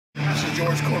is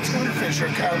George Corpse, Hunter Fisher,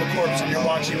 Kyle Corpse, and you're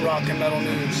watching Rock and Metal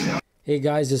News. Hey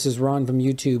guys, this is Ron from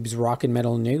YouTube's Rock and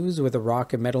Metal News with a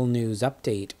Rock and Metal News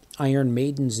update. Iron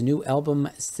Maiden's new album,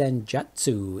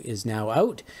 Senjutsu, is now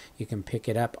out. You can pick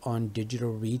it up on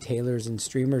digital retailers and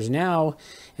streamers now.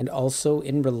 And also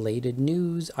in related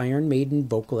news, Iron Maiden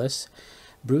vocalist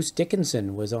Bruce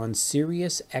Dickinson was on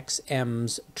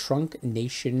SiriusXM's Trunk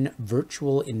Nation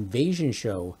Virtual Invasion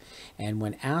show. And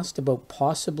when asked about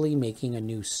possibly making a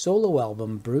new solo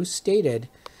album, Bruce stated,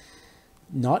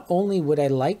 "Not only would I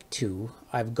like to,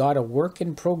 I've got a work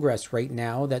in progress right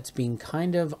now that's been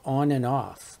kind of on and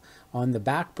off on the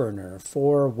back burner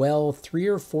for, well, 3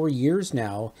 or 4 years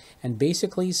now. And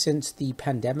basically since the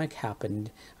pandemic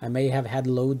happened, I may have had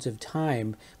loads of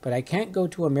time, but I can't go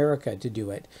to America to do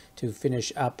it, to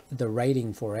finish up the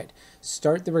writing for it,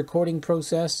 start the recording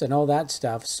process and all that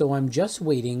stuff. So I'm just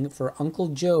waiting for Uncle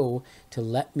Joe to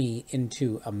let me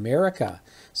into America."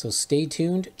 So stay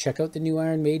tuned, check out the new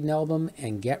Iron Maiden album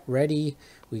and get ready.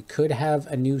 We could have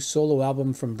a new solo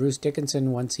album from Bruce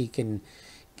Dickinson once he can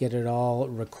get it all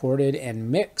recorded and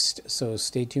mixed. So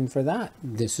stay tuned for that.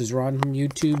 This is Ron from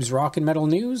YouTube's Rock and Metal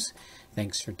News.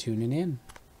 Thanks for tuning in.